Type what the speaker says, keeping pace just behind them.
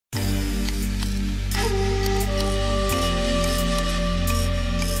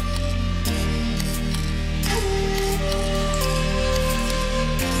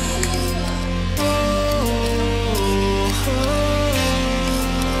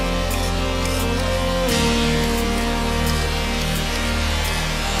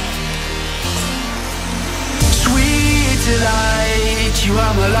you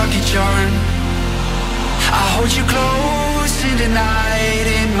are my lucky charm. I hold you close in the night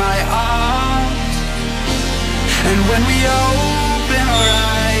in my arms. And when we open our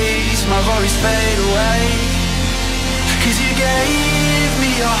eyes, my worries fade away. 'Cause you gave me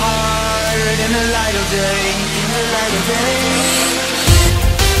your heart in the light of day, in the light of day.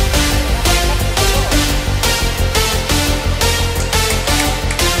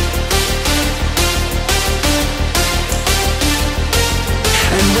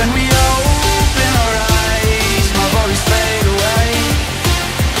 And when we open our eyes, my worries fade away.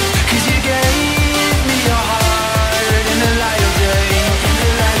 'Cause you gave me your heart in the light of day, in the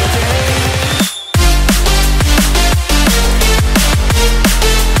light of day.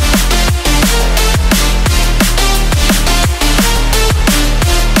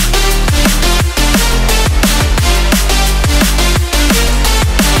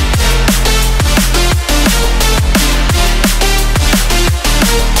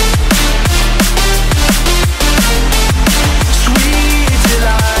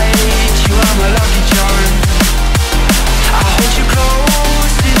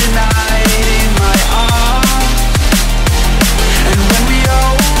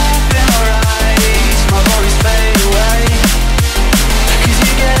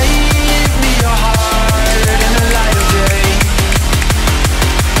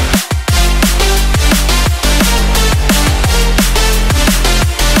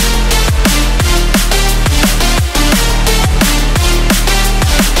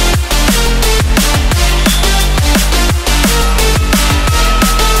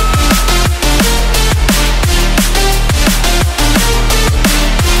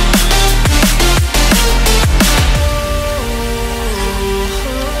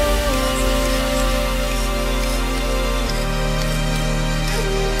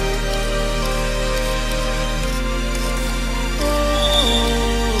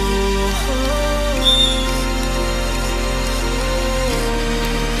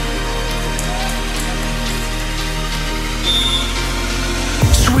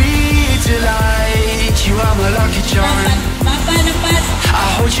 I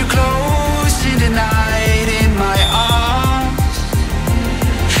hold you close in the night in my arms.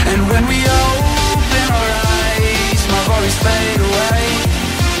 And when we open our eyes, my worries fade away.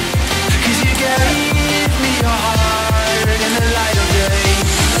 'Cause you gave me your heart in the light of day,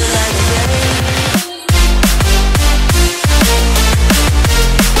 in the light of day.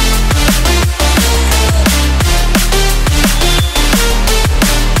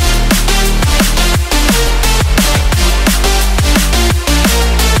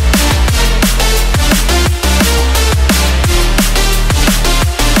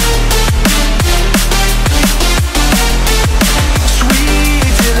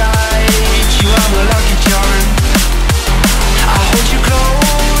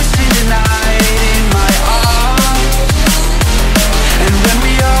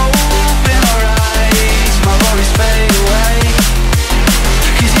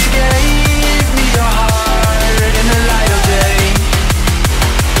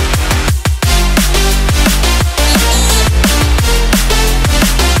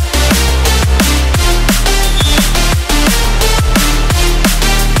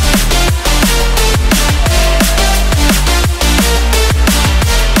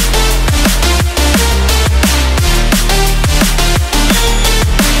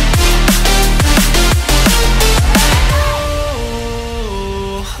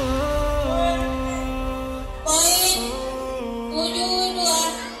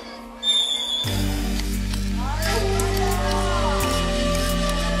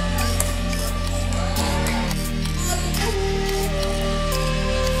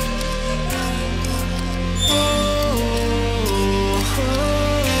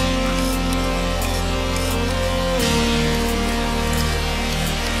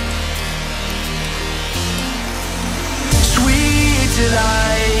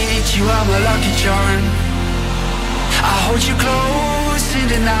 You are my lucky charm. I hold you close in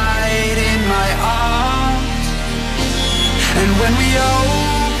the night in my arms. And when we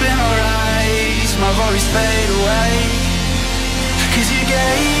open our eyes, my worries fade away. 'Cause you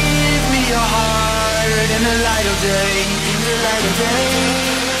gave me your heart in the light of day, in the light of day.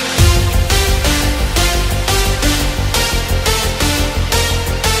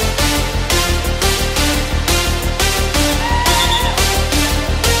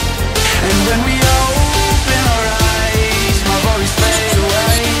 When we open our eyes, my worries fade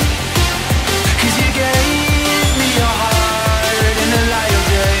away. 'Cause you gave me your heart in the light of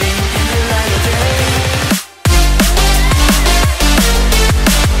day, in the light of day.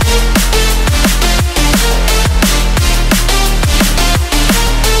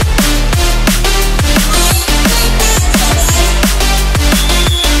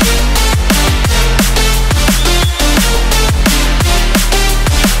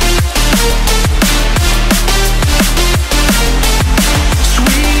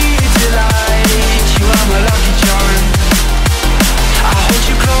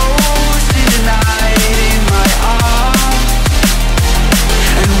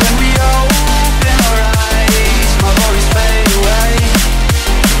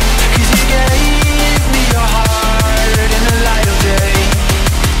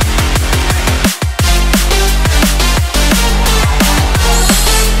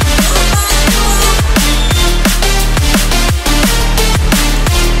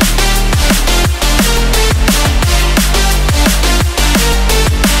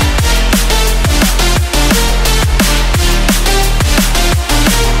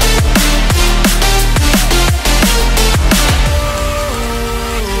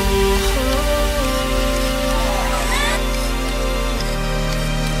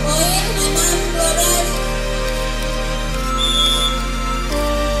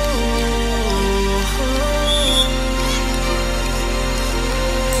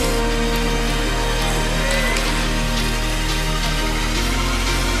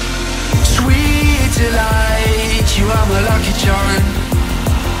 delight, you are my lucky charm.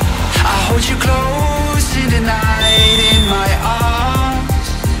 I hold you close in the night in my arms.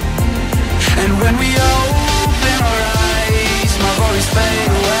 And when we open our eyes, my worries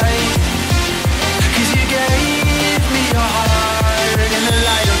fade away. 'Cause you gave me your heart in the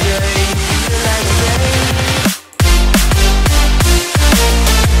light of day, the light of day.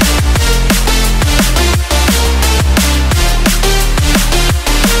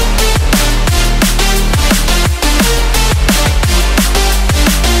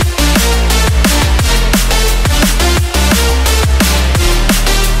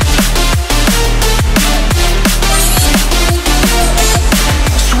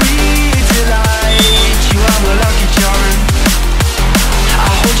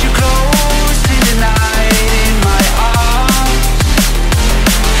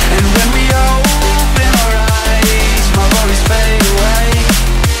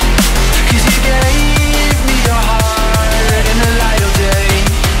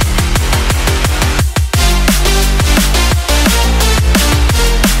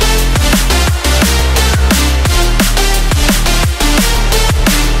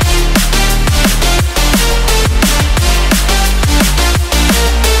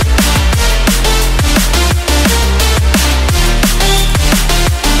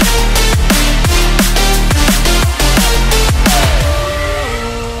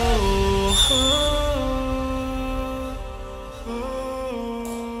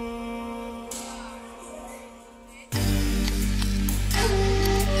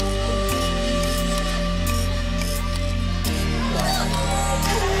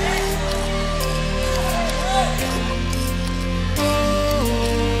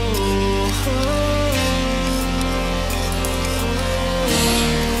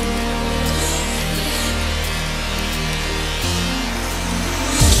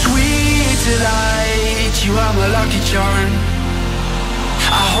 Delight, you are my lucky charm.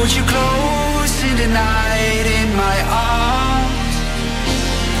 I hold you close in the night in my arms.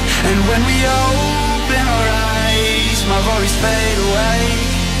 And when we open our eyes, my worries fade away.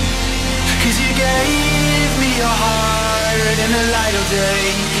 'Cause you gave me your heart in the light of day,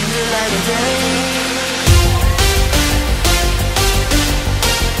 in the light of day.